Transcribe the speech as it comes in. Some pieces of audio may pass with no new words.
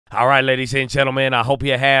All right, ladies and gentlemen, I hope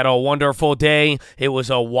you had a wonderful day. It was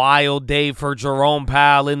a wild day for Jerome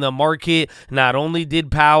Powell in the market. Not only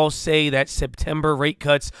did Powell say that September rate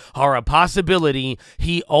cuts are a possibility,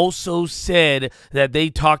 he also said that they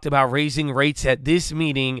talked about raising rates at this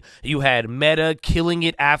meeting. You had Meta killing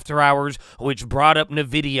it after hours, which brought up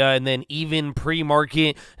NVIDIA, and then even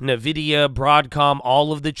pre-market, NVIDIA, Broadcom,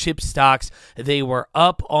 all of the chip stocks, they were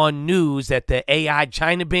up on news that the AI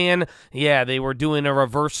China ban, yeah, they were doing a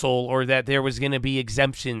reversal, or that there was going to be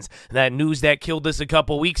exemptions. That news that killed us a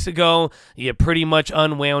couple weeks ago, you pretty much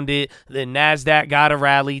unwound it. The NASDAQ got a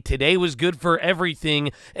rally. Today was good for everything.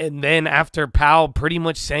 And then after Powell pretty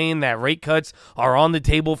much saying that rate cuts are on the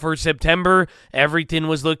table for September, everything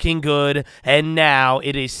was looking good. And now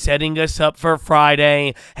it is setting us up for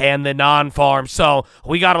Friday and the non-farm. So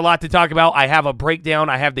we got a lot to talk about. I have a breakdown.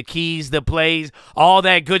 I have the keys, the plays, all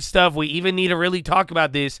that good stuff. We even need to really talk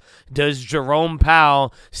about this. Does Jerome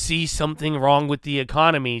Powell see something wrong with the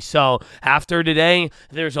economy? So after today,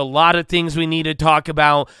 there's a lot of things we need to talk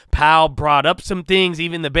about. Powell brought up some things,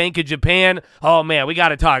 even the Bank of Japan. Oh man, we got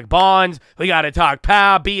to talk bonds. We got to talk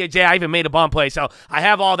Powell, BJ. I even made a bond play. So I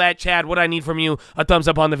have all that, Chad. What I need from you, a thumbs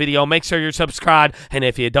up on the video. Make sure you're subscribed. And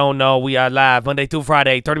if you don't know, we are live Monday through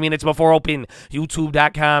Friday, 30 minutes before open,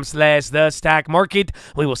 youtube.com/the stock market.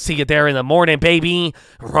 We will see you there in the morning, baby.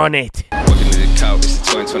 Run it. It's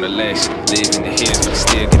the 2020 election. Live in the hills, but I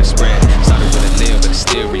still get a spread. Started with a live, but I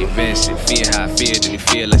still reinvest it. Feel how I feel, then you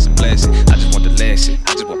feel like a blessing. I just want the lesson,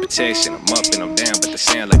 I just want protection. I'm up and I'm down, but they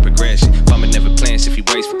sound like progression. Farmer never plans if he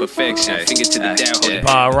waits for perfection. Finger to the down, hold it.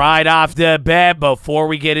 Right off the bat, before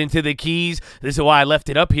we get into the keys, this is why I left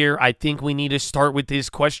it up here. I think we need to start with this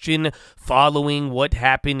question following what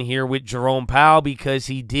happened here with Jerome Powell, because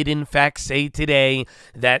he did in fact say today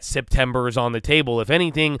that September is on the table. If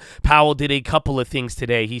anything, Powell did a couple of things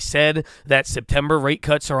today. He said that September rate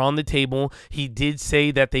cuts are on the table. He did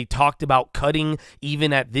say that they talked about cutting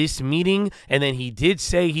even at this meeting, and then he did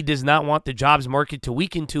say he does not want the jobs market to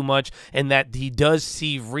weaken too much, and that he does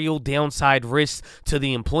see real downside risks to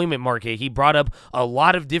the employment market. He brought up a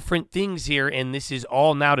lot of different things here, and this is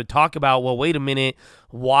all now to talk about, well, wait a minute,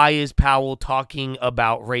 why is Powell talking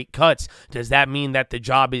about rate cuts? Does that mean that the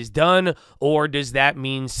job is done, or does that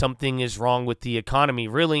mean something is wrong with the economy?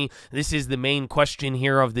 Really, this is the main question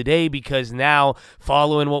here of the day, because now,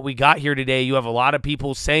 following what we got here today, you have a lot of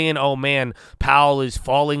people saying, oh man, Powell is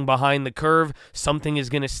falling behind the curve. Something is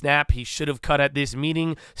going to snap. He should have cut at this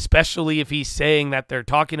meeting, especially if he's saying that they're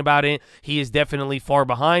talking about it. He is definitely far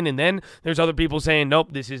behind. And then there's other people saying,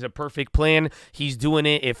 nope, this is a perfect plan. He's doing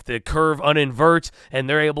it. If the curve uninverts and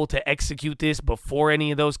they're able to execute this before any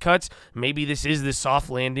of those cuts, maybe this is the soft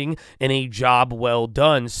landing and a job well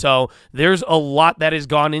done. So there's a lot that has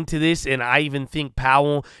gone into this, and I even think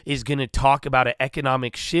Powell is going to talk about an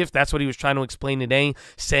economic shift. That's what he was trying to explain today,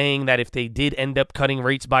 saying that if they did end up cutting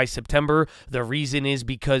rates by September, the reason is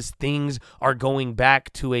because things are going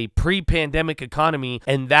back to a pre-pandemic economy,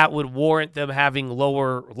 and that would warrant them having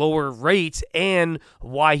lower rates, and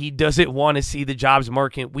why he doesn't want to see the jobs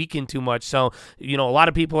market weaken too much. So, you know, a lot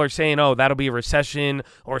of people are saying, oh, that'll be a recession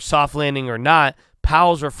or soft landing or not.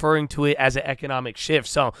 Powell's referring to it as an economic shift.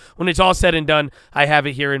 So when it's all said and done, I have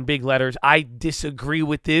it here in big letters. I disagree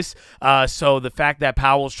with this. So the fact that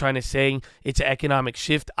Powell's trying to say it's an economic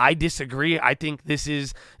shift, I disagree. I think this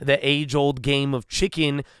is the age-old game of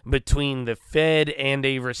chicken between the Fed and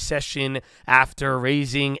a recession after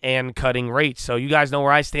raising and cutting rates. So you guys know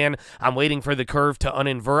where I stand. I'm waiting for the curve to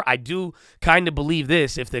uninvert. I do kind of believe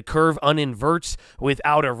this. If the curve uninverts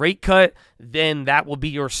without a rate cut, then that will be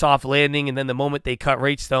your soft landing. And then the moment they cut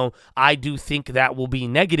rates, though, I do think that will be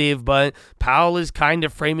negative. But Powell is kind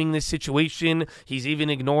of framing this situation. He's even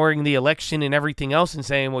ignoring the election and everything else and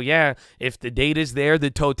saying, well, yeah, if the data's there, the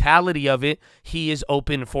totality of it, he is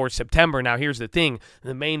open for September. Now, here's the thing.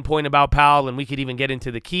 The main point about Powell, and we could even get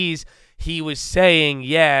into the keys, he was saying,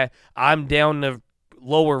 yeah, I'm down to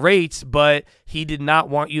lower rates, but he did not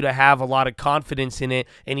want you to have a lot of confidence in it,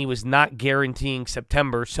 and he was not guaranteeing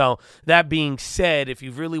September. So that being said, if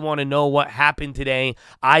you really want to know what happened today,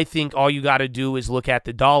 I think all you got to do is look at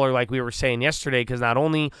the dollar, like we were saying yesterday, because not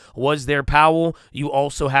only was there Powell, you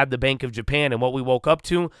also had the Bank of Japan, and what we woke up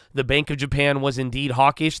to, the Bank of Japan was indeed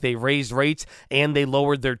hawkish. They raised rates, and they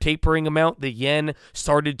lowered their tapering amount. The yen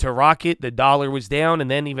started to rocket. The dollar was down, and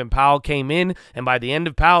then even Powell came in, and by the end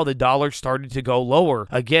of Powell, the dollar started to go lower. sure.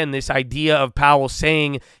 Again, this idea of Powell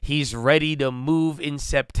saying he's ready to move in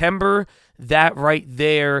September, that right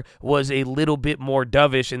there was a little bit more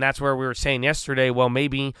dovish, and that's where we were saying yesterday, well,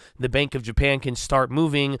 maybe the Bank of Japan can start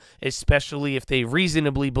moving, especially if they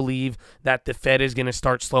reasonably believe that the Fed is going to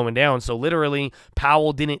start slowing down. So literally,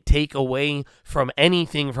 Powell didn't take away from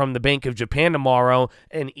anything from the Bank of Japan tomorrow,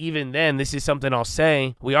 and even then, this is something I'll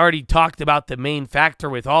say, we already talked about the main factor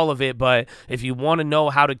with all of it, but if you want to know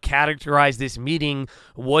how to categorize this meeting,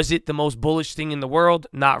 was it the most bullish thing in the world?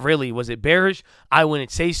 Not really. Was it bearish? I wouldn't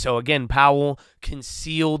say so. Again, Powell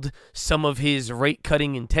concealed some of his rate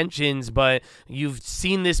cutting intentions, but you've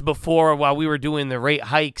seen this before while we were doing the rate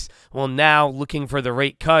hikes. Well, now looking for the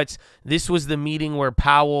rate cuts, this was the meeting where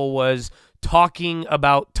Powell was talking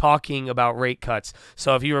about rate cuts.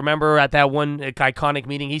 So if you remember at that one iconic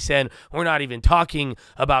meeting, he said, we're not even talking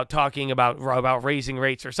about raising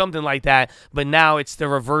rates or something like that. But now it's the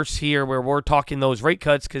reverse here where we're talking those rate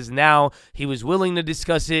cuts, because now he was willing to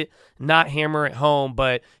discuss it, not hammer it home,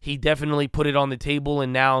 but he definitely put it on the table,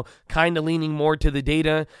 and now kind of leaning more to the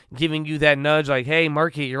data, giving you that nudge like, hey,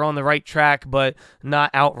 market, you're on the right track, but not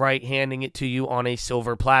outright handing it to you on a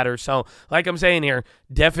silver platter. So like I'm saying here,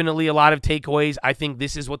 definitely a lot of takeaways. I think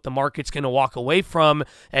this is what the market's going to walk away from,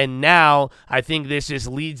 and now I think this just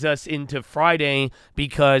leads us into Friday,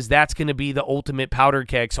 because that's going to be the ultimate powder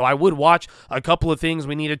keg. So I would watch a couple of things.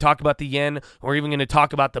 We need to talk about the yen. We're even going to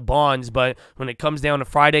talk about the bonds, but when it comes down to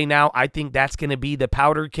Friday now, I think that's going to be the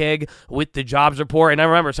powder keg with the jobs report. And I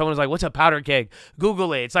remember someone was like, what's a powder keg?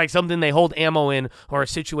 Google it. It's like something they hold ammo in, or a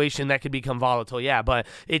situation that could become volatile. Yeah, but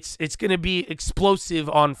it's going to be explosive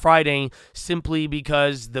on Friday, simply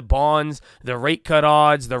because the bonds, the rate cut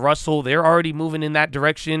odds, the Russell, they're already moving in that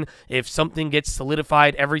direction. If something gets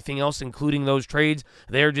solidified, everything else, including those trades,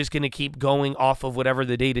 they're just going to keep going off of whatever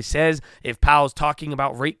the data says. If Powell's talking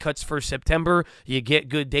about rate cuts for September, you get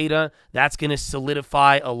good data. That's going to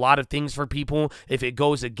solidify a lot of things for people. If it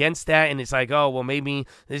goes against that and it's like, oh, well, maybe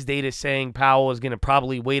this data is saying Powell is going to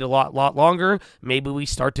probably wait a lot longer, maybe we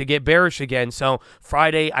start to get bearish again. So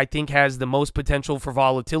Friday, I think, has the most potential for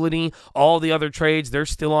volatility. All the other trades, they're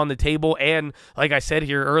still on the table. And like I said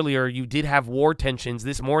here earlier, you did have war tensions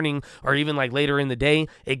this morning, or even like later in the day.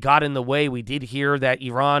 It got in the way. We did hear that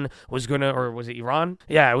Iran was going to, or was it Iran?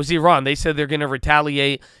 Yeah, it was Iran. They said they're going to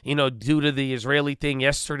retaliate, due to the Israeli thing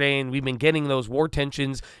yesterday. And we've been getting those war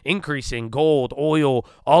tensions increasing. Gold, oil,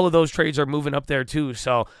 all of those trades are moving up there too.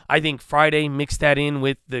 So I think Friday, mix that in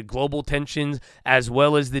with the global tensions as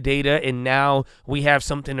well as the data, and now we have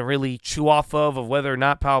something to really chew off of whether or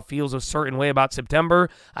not Powell feels a certain way about September.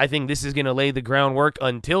 I think this is going to lay the groundwork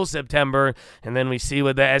until September, and then we see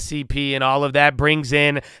what the SCP and all of that brings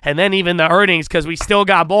in, and then even the earnings, because we still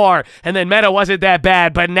got more, and then Meta wasn't that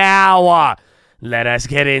bad, but now let us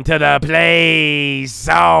get into the plays.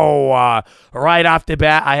 So, right off the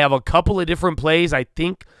bat, I have a couple of different plays. I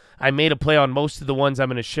think I made a play on most of the ones I'm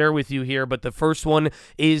going to share with you here, but the first one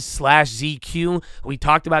is /ZQ. We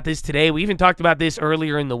talked about this today. We even talked about this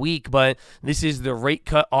earlier in the week, but this is the rate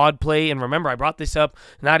cut odd play. And remember, I brought this up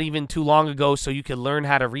not even too long ago, so you could learn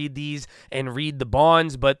how to read these and read the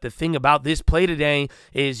bonds. But the thing about this play today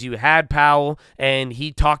is you had Powell, and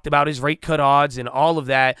he talked about his rate cut odds and all of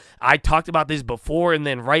that. I talked about this before, and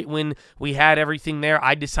then right when we had everything there,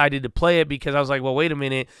 I decided to play it because I was like, well, wait a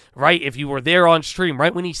minute, right? If you were there on stream,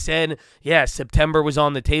 right when he said, yeah, September was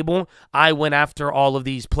on the table, I went after all of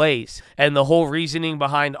these plays. And the whole reasoning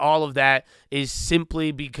behind all of that is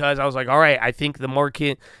simply because I was like, all right, I think the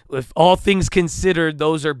market, if all things considered,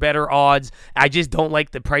 those are better odds. I just don't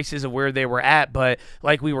like the prices of where they were at. But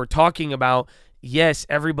like we were talking about, yes,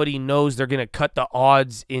 everybody knows they're going to cut the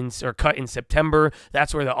odds cut in September.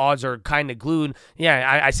 That's where the odds are kind of glued.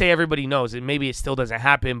 Yeah, I say everybody knows, and maybe it still doesn't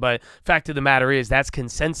happen, but fact of the matter is that's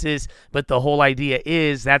consensus. But the whole idea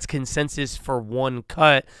is that's consensus for one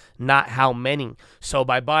cut, not how many. So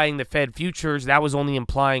by buying the Fed futures, that was only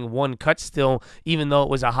implying one cut still, even though it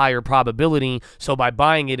was a higher probability. So by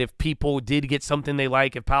buying it, if people did get something they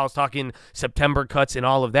like, if Powell's talking September cuts and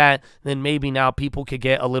all of that, then maybe now people could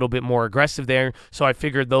get a little bit more aggressive there. So I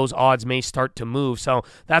figured those odds may start to move. So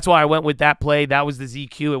that's why I went with that play. That was the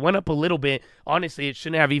ZQ. It went up a little bit. Honestly, it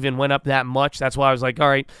shouldn't have even went up that much. That's why I was like, all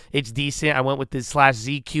right, it's decent. I went with this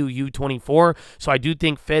 /ZQ U24. So I do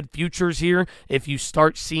think Fed futures here, if you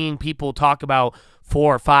start seeing people talk about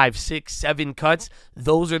 4, 5, 6, 7 cuts,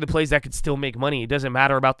 those are the plays that could still make money. It doesn't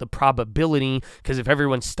matter about the probability, because if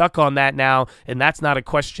everyone's stuck on that now, and that's not a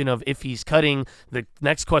question of if he's cutting, the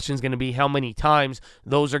next question is going to be how many times.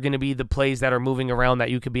 Those are going to be the plays that are moving around that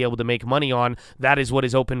you could be able to make money on. That is what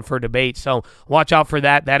is open for debate. So watch out for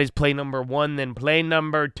that. That is play number 1. Then play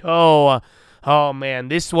number 2. Oh, man,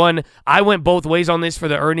 this one, I went both ways on this for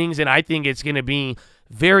the earnings, and I think it's going to be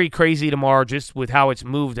very crazy tomorrow just with how it's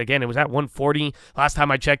moved. Again, it was at 140. Last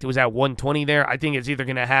time I checked, it was at 120 there. I think it's either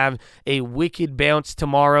going to have a wicked bounce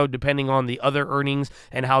tomorrow, depending on the other earnings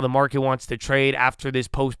and how the market wants to trade after this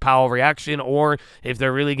post-Powell reaction, or if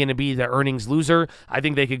they're really going to be the earnings loser, I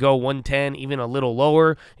think they could go 110, even a little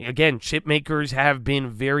lower. Again, chip makers have been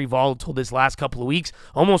very volatile this last couple of weeks,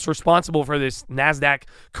 almost responsible for this NASDAQ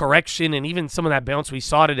correction and even some of that bounce we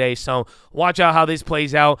saw today. So watch out how this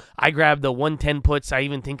plays out. I grabbed the 110 puts. I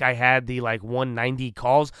even think I had the like 190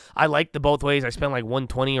 calls. I like the both ways. I spent like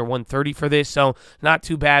 120 or 130 for this, so not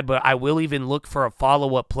too bad, but I will even look for a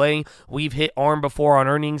follow-up play. We've hit ARM before on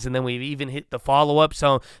earnings, and then we've even hit the follow-up,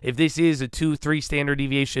 so if this is a 2-3 standard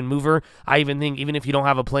deviation mover, I even think even if you don't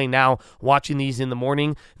have a play now, watching these in the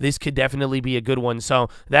morning, this could definitely be a good one. So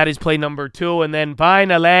that is play number 2, and then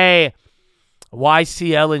finally,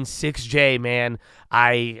 YCL and 6J, man.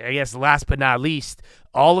 I guess last but not least,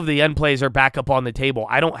 all of the end plays are back up on the table.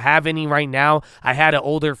 I don't have any right now. I had an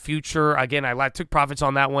older future. Again, I took profits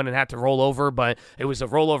on that one and had to roll over, but it was a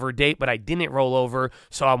rollover date, but I didn't roll over,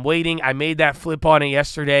 so I'm waiting. I made that flip on it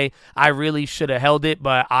yesterday. I really should have held it,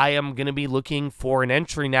 but I am going to be looking for an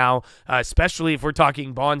entry now, especially if we're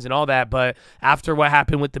talking bonds and all that. But after what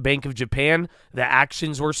happened with the Bank of Japan, the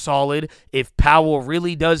actions were solid. If Powell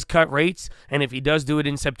really does cut rates, and if he does do it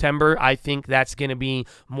in September, I think that's going to be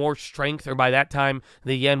more strength, or by that time,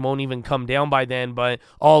 the yen won't even come down by then. But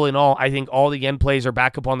all in all, I think all the yen plays are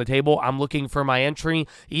back up on the table. I'm looking for my entry,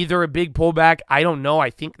 either a big pullback. I don't know. I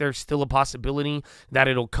think there's still a possibility that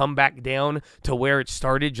it'll come back down to where it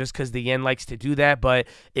started just because the yen likes to do that. But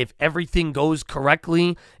if everything goes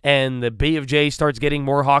correctly and the BofJ starts getting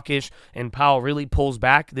more hawkish and Powell really pulls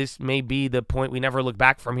back, this may be the point we never look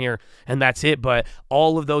back from here, and that's it. But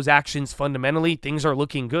all of those actions, fundamentally, things are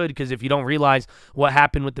looking good, because if you don't realize what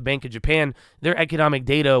happened with the Bank of Japan, their economic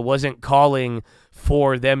data wasn't calling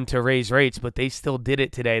for them to raise rates, but they still did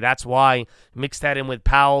it today. That's why, mix that in with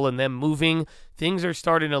Powell and them moving, things are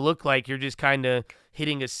starting to look like you're just kind of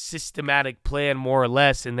hitting a systematic plan more or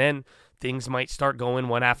less, and then things might start going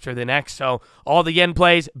one after the next. So all the yen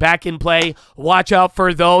plays back in play. Watch out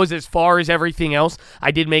for those. As far as everything else,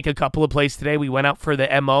 I did make a couple of plays today. We went out for the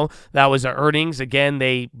MO. That was our earnings. Again,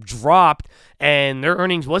 they dropped, and their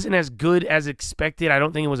earnings wasn't as good as expected. I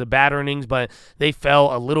don't think it was a bad earnings, but they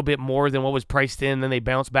fell a little bit more than what was priced in. Then they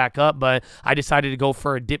bounced back up, but I decided to go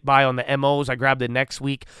for a dip buy on the MOs. I grabbed the next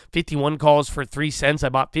week 51 calls for 3 cents. I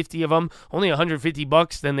bought 50 of them, only 150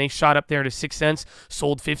 bucks. Then they shot up there to 6 cents,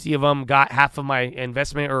 sold 50 of them, got half of my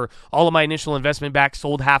investment, or all of my initial investment back,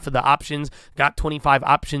 sold half of the options, got 25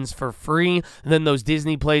 options for free. And then those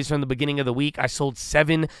Disney plays from the beginning of the week, I sold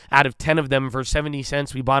 7 out of 10 of them for 70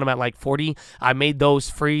 cents. We bought them at like 40. I made those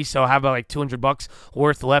free, so I have about like 200 bucks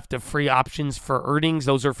worth left of free options for earnings.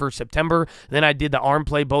 Those are for September. Then I did the ARM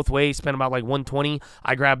play both ways, spent about like 120.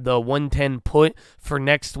 I grabbed the 110 put for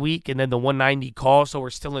next week, and then the 190 call, so we're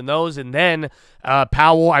still in those. And then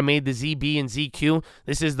Powell, I made the ZB and ZQ.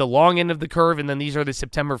 This is the long end of the curve, and then these are the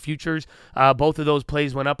September futures. Both of those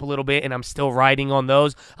plays went up a little bit, and I'm still riding on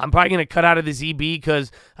those. I'm probably going to cut out of the ZB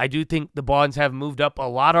because I do think the bonds have moved up a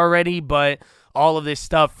lot already, but all of this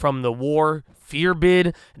stuff from the war fear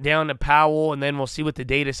bid down to Powell, and then we'll see what the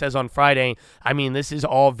data says on Friday. I mean, this is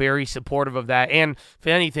all very supportive of that. And if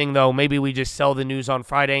anything, though, maybe we just sell the news on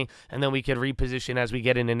Friday, and then we could reposition as we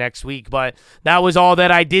get into next week. But that was all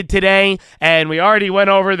that I did today, and we already went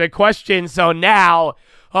over the questions. So now,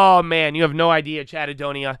 oh, man, you have no idea,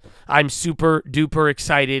 Chattadonia. I'm super duper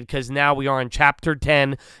excited because now we are on Chapter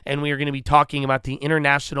 10, and we are going to be talking about the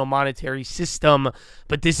international monetary system.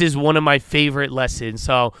 But this is one of my favorite lessons.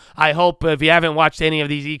 So I hope if you haven't watched any of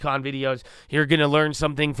these econ videos, you're going to learn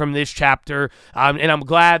something from this chapter. And I'm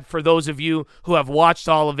glad for those of you who have watched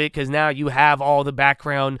all of it, because now you have all the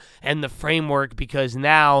background and the framework. Because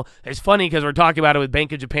now, it's funny because we're talking about it with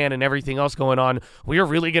Bank of Japan and everything else going on. We are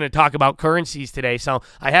really going to talk about currencies today. So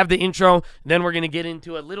I have the intro, then we're going to get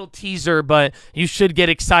into a little teaser, but you should get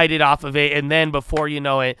excited off of it. And then before you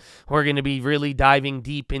know it, we're going to be really diving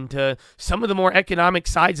deep into some of the more economic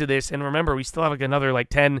sides of this. And remember, we still have like another like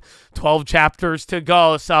 10, 12 chapters to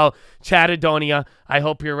go. So Chattadonia, I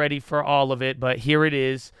hope you're ready for all of it. But here it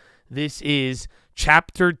is. This is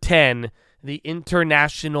Chapter 10, The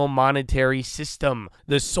international monetary system.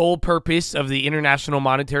 The sole purpose of the international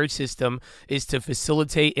monetary system is to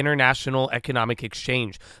facilitate international economic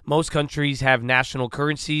exchange. Most countries have national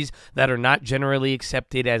currencies that are not generally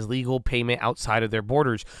accepted as legal payment outside of their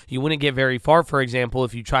borders. You wouldn't get very far, for example,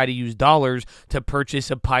 if you try to use dollars to purchase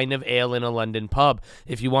a pint of ale in a London pub.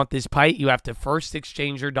 If you want this pint, you have to first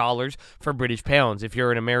exchange your dollars for British pounds. If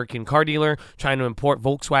you're an American car dealer trying to import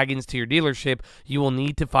Volkswagens to your dealership, you will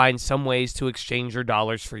need to find some ways to exchange your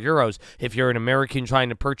dollars for euros. If you're an American trying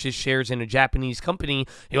to purchase shares in a Japanese company,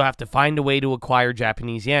 you'll have to find a way to acquire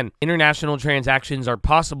Japanese yen. International transactions are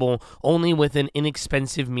possible only with an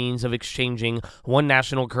inexpensive means of exchanging one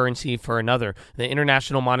national currency for another. The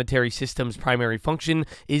international monetary system's primary function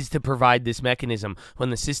is to provide this mechanism.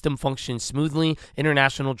 When the system functions smoothly,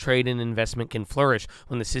 international trade and investment can flourish.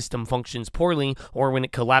 When the system functions poorly, or when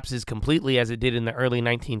it collapses completely as it did in the early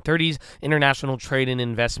 1930s, international trade and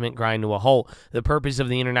investment grind to a halt. The purpose of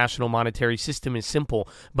the international monetary system is simple,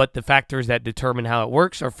 but the factors that determine how it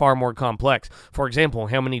works are far more complex. For example,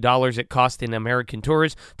 how many dollars it costs an American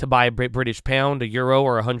tourist to buy a British pound, a euro,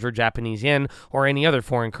 or 100 Japanese yen, or any other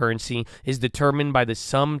foreign currency is determined by the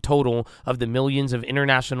sum total of the millions of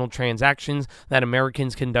international transactions that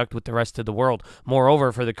Americans conduct with the rest of the world.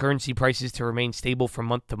 Moreover, for the currency prices to remain stable from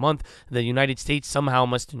month to month, the United States somehow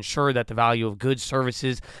must ensure that the value of goods,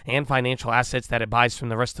 services, and financial assets that it buys from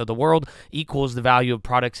the rest of the world equals the value of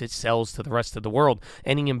products it sells to the rest of the world.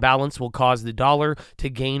 Any imbalance will cause the dollar to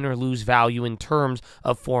gain or lose value in terms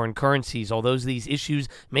of foreign currencies. Although these issues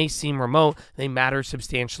may seem remote, they matter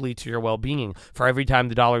substantially to your well-being. For every time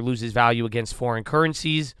the dollar loses value against foreign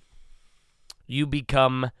currencies, you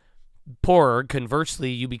become poorer. Conversely,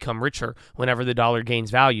 you become richer whenever the dollar gains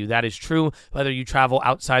value. That is true whether you travel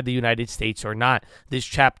outside the United States or not. This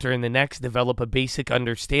chapter and the next develop a basic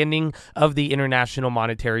understanding of the international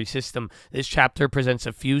monetary system. This chapter presents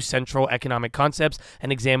a few central economic concepts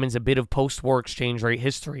and examines a bit of post-war exchange rate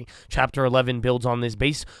history. Chapter 11 builds on this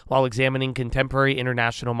base while examining contemporary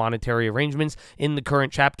international monetary arrangements. In the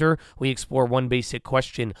current chapter, we explore one basic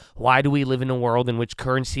question: why do we live in a world in which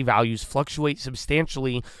currency values fluctuate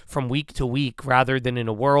substantially from week to week rather than in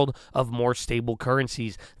a world of more stable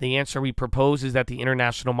currencies? The answer we propose is that the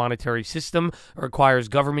international monetary system requires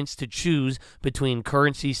governments to choose between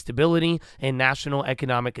currency stability and national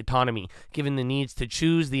economic autonomy. Given the needs to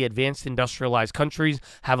choose, the advanced industrialized countries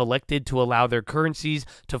have elected to allow their currencies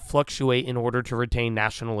to fluctuate in order to retain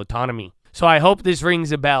national autonomy. So I hope this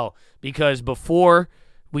rings a bell, because before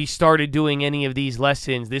we started doing any of these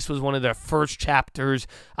lessons, this was one of the first chapters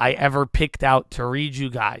I ever picked out to read you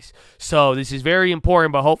guys. So this is very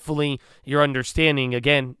important, but hopefully you're understanding,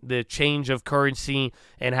 again, the change of currency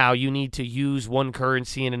and how you need to use one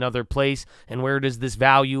currency in another place, and where does this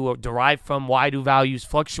value derive from? Why do values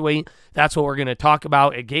fluctuate? That's what we're going to talk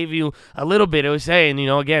about. It gave you a little bit. It was saying,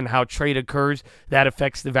 again, how trade occurs. That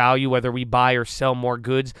affects the value, whether we buy or sell more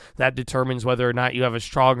goods. That determines whether or not you have a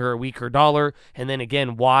stronger or weaker dollar. And then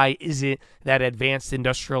again, why is it that advanced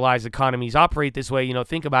industrialized economies operate this way?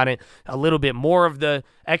 Think about it. A little bit more of the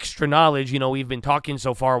extra knowledge. We've been talking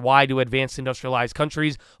so far. Why do advanced industrialized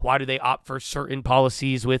countries, why do they opt for certain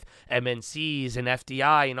policies with MNCs and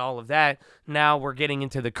FDI and all of that? Now we're getting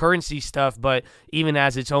into the currency stuff, but even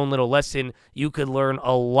as its own little lesson, you could learn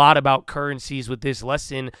a lot about currencies with this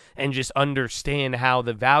lesson and just understand how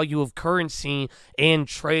the value of currency and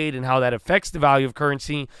trade and how that affects the value of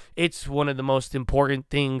currency. It's one of the most important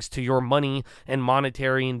things to your money and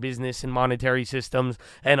monetary and business and monetary systems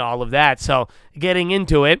and all of that. So getting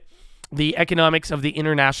into it, the economics of the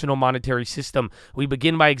international monetary system. We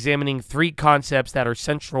begin by examining three concepts that are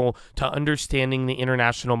central to understanding the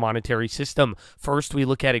international monetary system. First, we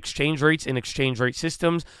look at exchange rates and exchange rate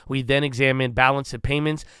systems. We then examine balance of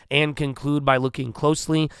payments and conclude by looking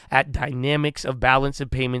closely at dynamics of balance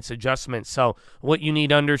of payments adjustments. So what you need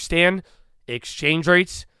to understand: exchange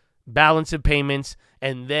rates, balance of payments,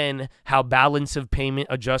 and then how balance of payment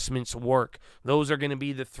adjustments work. Those are going to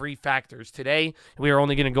be the three factors. Today, we are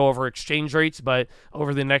only going to go over exchange rates, but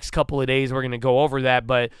over the next couple of days, we're going to go over that.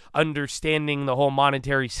 But understanding the whole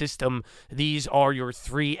monetary system, these are your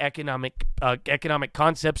three economic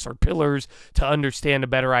concepts or pillars to understand a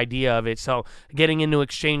better idea of it. So getting into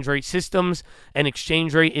exchange rate systems, an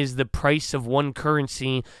exchange rate is the price of one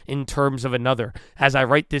currency in terms of another. As I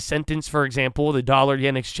write this sentence, for example, the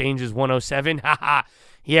dollar-yen exchange is 107. Haha.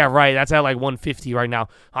 Yeah, right. That's at like 150 right now,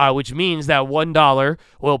 which means that $1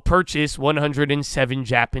 will purchase 107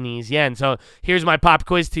 Japanese yen. So here's my pop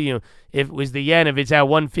quiz to you. If it was the yen, if it's at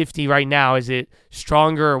 150 right now, is it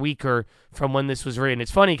stronger or weaker from when this was written?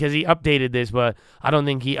 It's funny because he updated this, but I don't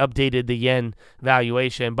think he updated the yen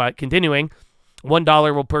valuation. But continuing,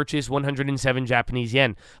 $1 will purchase 107 Japanese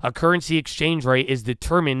yen. A currency exchange rate is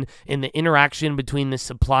determined in the interaction between the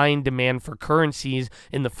supply and demand for currencies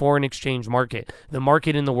in the foreign exchange market. The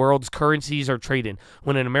market in the world's currencies are traded.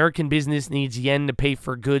 When an American business needs yen to pay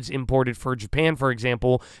for goods imported for Japan, for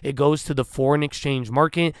example, it goes to the foreign exchange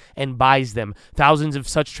market and buys them. Thousands of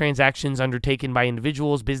such transactions undertaken by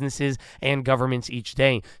individuals, businesses, and governments each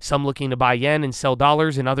day. Some looking to buy yen and sell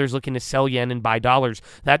dollars, and others looking to sell yen and buy dollars.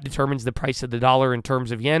 That determines the price of the dollar in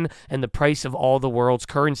terms of yen and the price of all the world's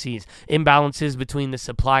currencies. Imbalances between the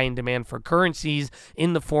supply and demand for currencies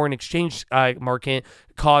in the foreign exchange market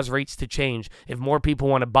cause rates to change. If more people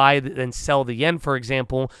want to buy than sell the yen, for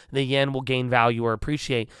example, the yen will gain value or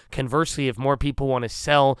appreciate. Conversely, if more people want to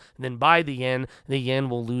sell than buy the yen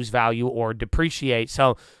will lose value or depreciate.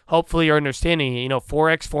 So hopefully you're understanding,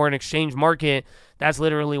 Forex, foreign exchange market, that's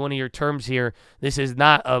literally one of your terms here. This is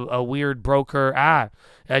not a weird broker.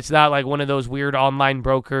 It's not like one of those weird online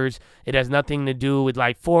brokers. It has nothing to do with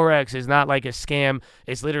like Forex. It's not like a scam.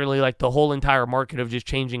 It's literally like the whole entire market of just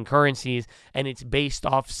changing currencies, and it's based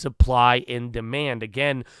off supply and demand.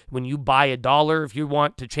 Again, when you buy a dollar, if you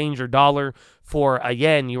want to change your dollar for a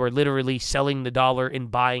yen, you are literally selling the dollar and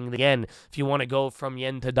buying the yen. If you want to go from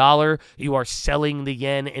yen to dollar, you are selling the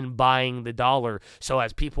yen and buying the dollar. So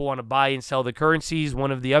as people want to buy and sell the currencies,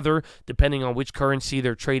 one of the other, depending on which currency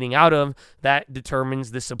they're trading out of, that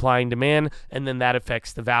determines the supply and demand, and then that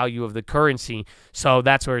affects the value of the currency. So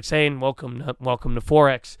that's where it's saying, welcome to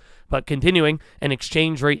Forex. But continuing, an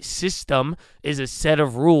exchange rate system is a set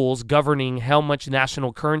of rules governing how much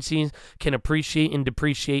national currencies can appreciate and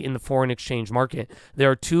depreciate in the foreign exchange market. There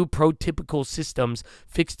are two prototypical systems: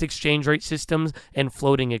 fixed exchange rate systems and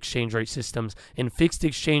floating exchange rate systems. In fixed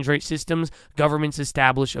exchange rate systems, governments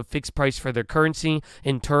establish a fixed price for their currency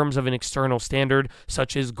in terms of an external standard,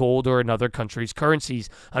 such as gold or another country's currencies.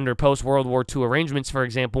 Under post-World War II arrangements, for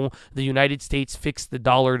example, the United States fixed the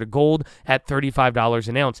dollar to gold at $35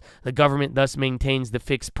 an ounce. The government thus maintains the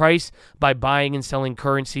fixed price by buying and selling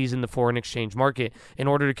currencies in the foreign exchange market. In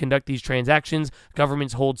order to conduct these transactions,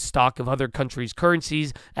 governments hold stock of other countries'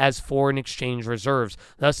 currencies as foreign exchange reserves.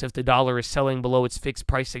 Thus, if the dollar is selling below its fixed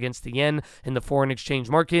price against the yen in the foreign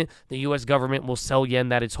exchange market, the U.S. government will sell yen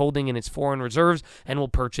that it's holding in its foreign reserves and will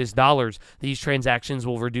purchase dollars. These transactions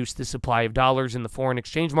will reduce the supply of dollars in the foreign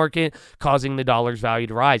exchange market, causing the dollar's value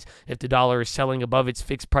to rise. If the dollar is selling above its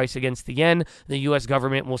fixed price against the yen, the U.S.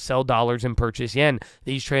 government will sell dollars and purchase yen.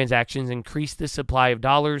 These transactions increase the supply of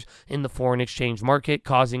dollars in the foreign exchange market,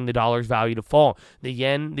 causing the dollar's value to fall. The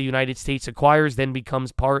yen the United States acquires then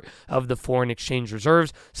becomes part of the foreign exchange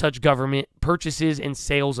reserves. Such government purchases and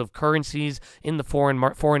sales of currencies in the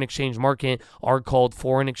foreign exchange market are called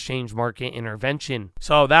foreign exchange market intervention.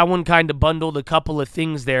 So that one kind of bundled a couple of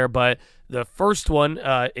things there, but the first one,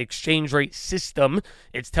 exchange rate system,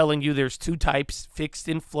 it's telling you there's two types, fixed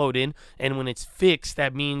and floating. And when it's fixed,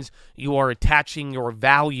 that means you are attaching your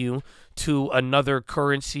value to another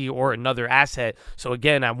currency or another asset. So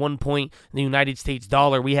again, at one point, the United States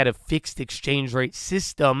dollar, we had a fixed exchange rate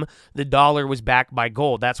system. The dollar was backed by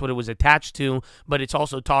gold. That's what it was attached to. But it's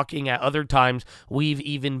also talking at other times, we've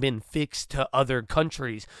even been fixed to other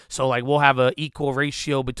countries. So like we'll have an equal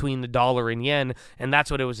ratio between the dollar and yen. And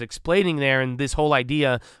that's what it was explaining there. And this whole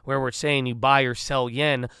idea where we're saying you buy or sell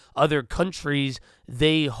yen, other countries,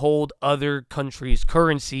 they hold other countries'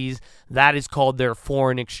 currencies. That is called their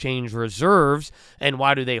foreign exchange reserves. And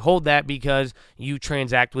why do they hold that? Because you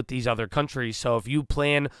transact with these other countries. So if you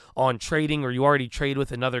plan on trading or you already trade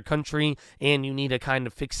with another country and you need a kind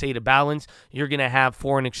of fixated balance, you're going to have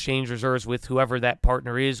foreign exchange reserves with whoever that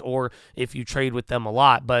partner is, or if you trade with them a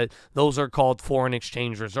lot. But those are called foreign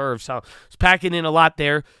exchange reserves. So it's packing in a lot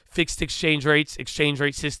there. Fixed exchange rates, exchange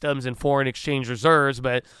rate systems, and foreign exchange reserves.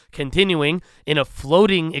 But continuing, in a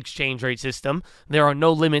floating exchange rate system, there are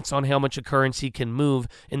no limits on how much a currency can move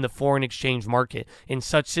in the foreign exchange market. In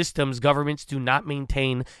such systems, governments do not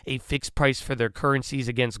maintain a fixed price for their currencies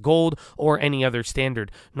against gold or any other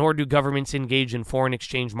standard, nor do governments engage in foreign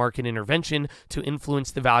exchange market intervention to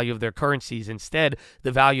influence the value of their currencies. Instead,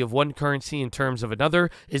 the value of one currency in terms of another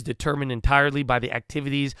is determined entirely by the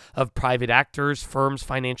activities of private actors, firms,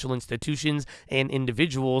 financial financial institutions and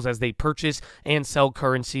individuals as they purchase and sell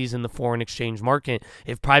currencies in the foreign exchange market.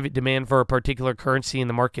 If private demand for a particular currency in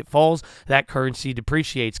the market falls, that currency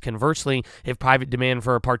depreciates. Conversely, if private demand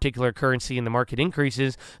for a particular currency in the market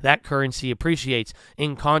increases, that currency appreciates.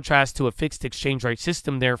 In contrast to a fixed exchange rate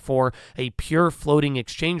system, therefore, a pure floating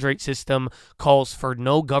exchange rate system calls for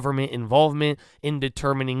no government involvement in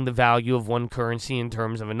determining the value of one currency in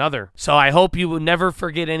terms of another. So I hope you will never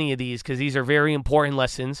forget any of these, because these are very important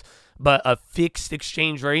lessons. But a fixed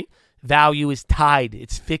exchange rate value is tied.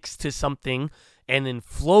 It's fixed to something. And then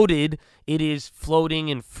floated, it is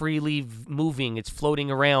floating and freely moving. It's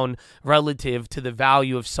floating around relative to the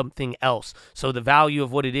value of something else. So the value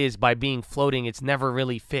of what it is, by being floating, it's never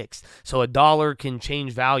really fixed. So a dollar can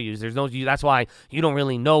change values. That's why you don't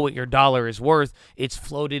really know what your dollar is worth. It's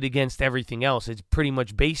floated against everything else. It's pretty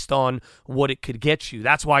much based on what it could get you.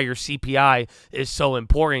 That's why your CPI is so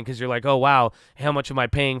important, because you're like, oh, wow, how much am I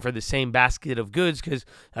paying for the same basket of goods? Because,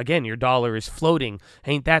 again, your dollar is floating.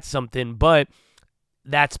 Ain't that something? But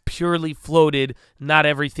that's purely floated. Not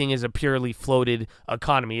everything is a purely floated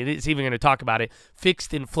economy. It's even going to talk about it.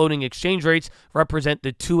 Fixed and floating exchange rates represent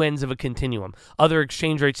the two ends of a continuum. Other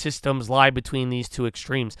exchange rate systems lie between these two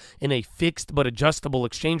extremes. In a fixed but adjustable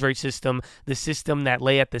exchange rate system, the system that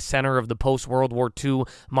lay at the center of the post-World War II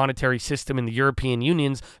monetary system in the European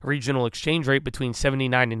Union's regional exchange rate between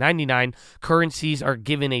 79 and 99, currencies are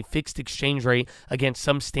given a fixed exchange rate against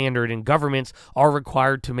some standard, and governments are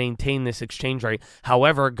required to maintain this exchange rate.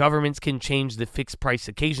 However, governments can change the fixed price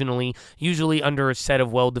occasionally, usually under a set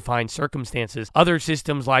of well-defined circumstances. Other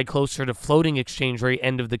systems lie closer to floating exchange rate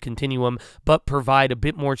end of the continuum, but provide a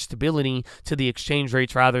bit more stability to the exchange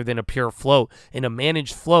rates rather than a pure float. In a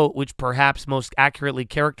managed float, which perhaps most accurately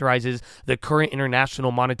characterizes the current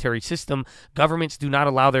international monetary system, governments do not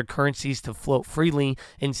allow their currencies to float freely.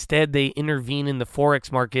 Instead, they intervene in the forex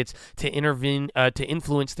markets to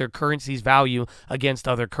influence their currency's value against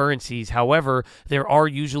other currencies. However, there are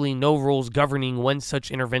usually no rules governing when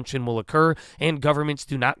such intervention will occur, and governments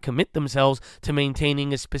do not commit themselves to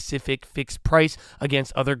maintaining a specific fixed price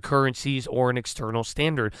against other currencies or an external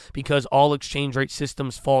standard. Because all exchange rate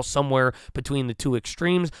systems fall somewhere between the two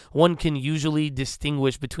extremes, one can usually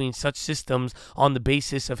distinguish between such systems on the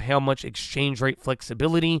basis of how much exchange rate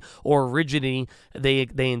flexibility or rigidity they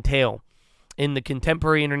entail. In the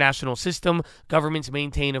contemporary international system, governments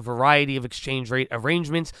maintain a variety of exchange rate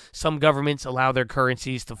arrangements. Some governments allow their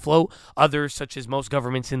currencies to float. Others, such as most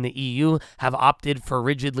governments in the EU, have opted for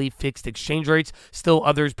rigidly fixed exchange rates. Still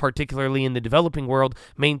others, particularly in the developing world,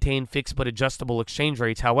 maintain fixed but adjustable exchange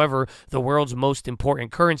rates. However, the world's most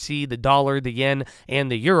important currency, the dollar, the yen,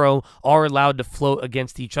 and the euro, are allowed to float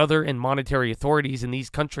against each other, and monetary authorities in these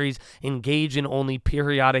countries engage in only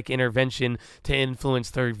periodic intervention to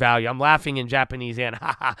influence their value. I'm laughing in Japanese yen,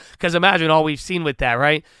 because imagine all we've seen with that,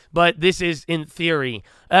 right? But this is in theory.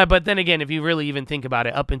 But then again, if you really even think about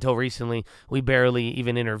it, up until recently, we barely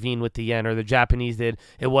even intervened with the yen, or the Japanese did.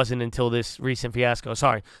 It wasn't until this recent fiasco.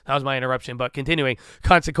 Sorry, that was my interruption, but continuing.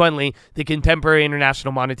 Consequently, the contemporary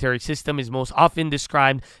international monetary system is most often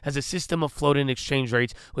described as a system of floating exchange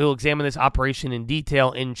rates. We will examine this operation in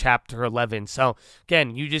detail in Chapter 11. So,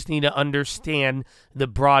 again, you just need to understand the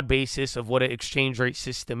broad basis of what an exchange rate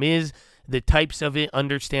system is, the types of it,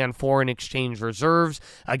 understand foreign exchange reserves.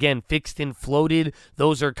 Again, fixed and floated,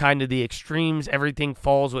 those are kind of the extremes. Everything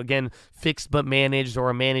falls, again, fixed but managed,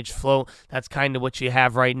 or a managed float. That's kind of what you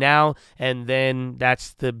have right now. And then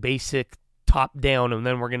that's the basic top down, and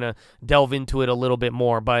then we're going to delve into it a little bit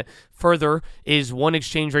more. But further, is one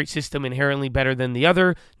exchange rate system inherently better than the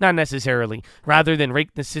other? Not necessarily. Rather than rate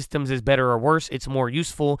the systems as better or worse, it's more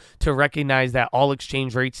useful to recognize that all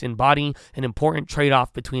exchange rates embody an important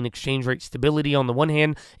trade-off between exchange rate stability on the one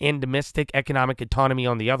hand and domestic economic autonomy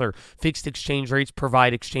on the other. Fixed exchange rates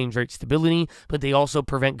provide exchange rate stability, but they also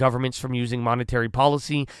prevent governments from using monetary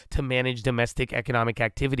policy to manage domestic economic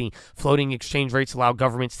activity. Floating exchange rates allow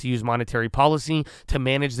governments to use monetary policy to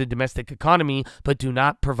manage the domestic economy, but do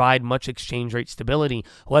not provide much exchange rate stability.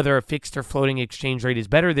 Whether a fixed or floating exchange rate is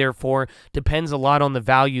better, therefore, depends a lot on the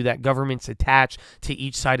value that governments attach to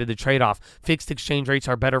each side of the trade-off. Fixed exchange rates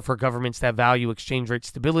are better for governments that value exchange rate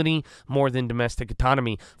stability more than domestic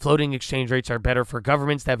autonomy. Floating exchange rates are better for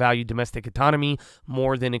governments that value domestic autonomy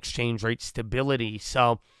more than exchange rate stability.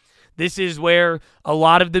 So, this is where a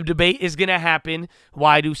lot of the debate is going to happen.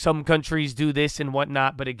 Why do some countries do this and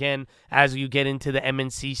whatnot? But again, as you get into the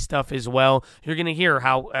MNC stuff as well, you're going to hear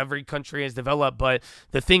how every country has developed. But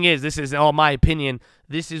the thing is, this is all my opinion.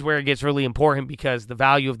 This is where it gets really important, because the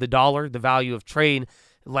value of the dollar, the value of trade,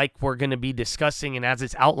 like we're going to be discussing, and as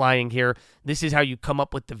it's outlining here, this is how you come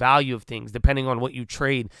up with the value of things depending on what you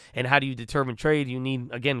trade. And how do you determine trade? You need,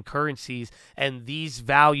 again, currencies and these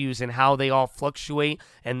values and how they all fluctuate.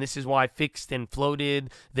 And this is why fixed and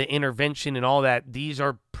floated, the intervention and all that, these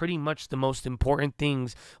are pretty much the most important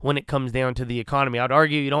things when it comes down to the economy. I'd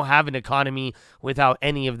argue you don't have an economy without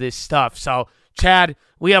any of this stuff. So, Chad,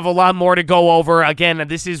 we have a lot more to go over. Again,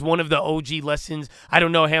 this is one of the OG lessons. I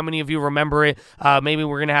don't know how many of you remember it. Maybe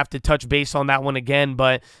we're going to have to touch base on that one again,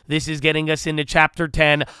 but this is getting us into Chapter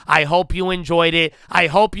 10. I hope you enjoyed it. I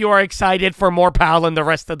hope you are excited for more Powell in the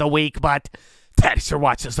rest of the week, but thanks for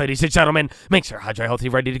watching this, ladies and gentlemen. Make sure hydrate healthy,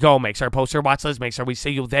 ready to go. Make sure post your watch list. Make sure we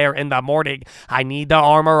see you there in the morning. I need the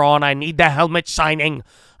armor on. I need the helmet shining.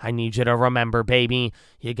 I need you to remember, baby,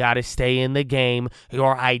 you got to stay in the game.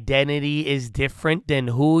 Your identity is different than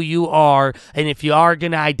who you are. And if you are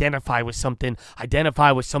going to identify with something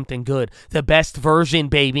good. The best version,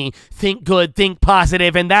 baby. Think good, think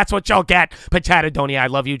positive, and that's what you'll get. Pachatadonia, I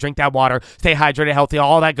love you. Drink that water. Stay hydrated, healthy,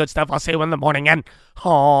 all that good stuff. I'll see you in the morning, and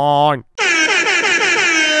on.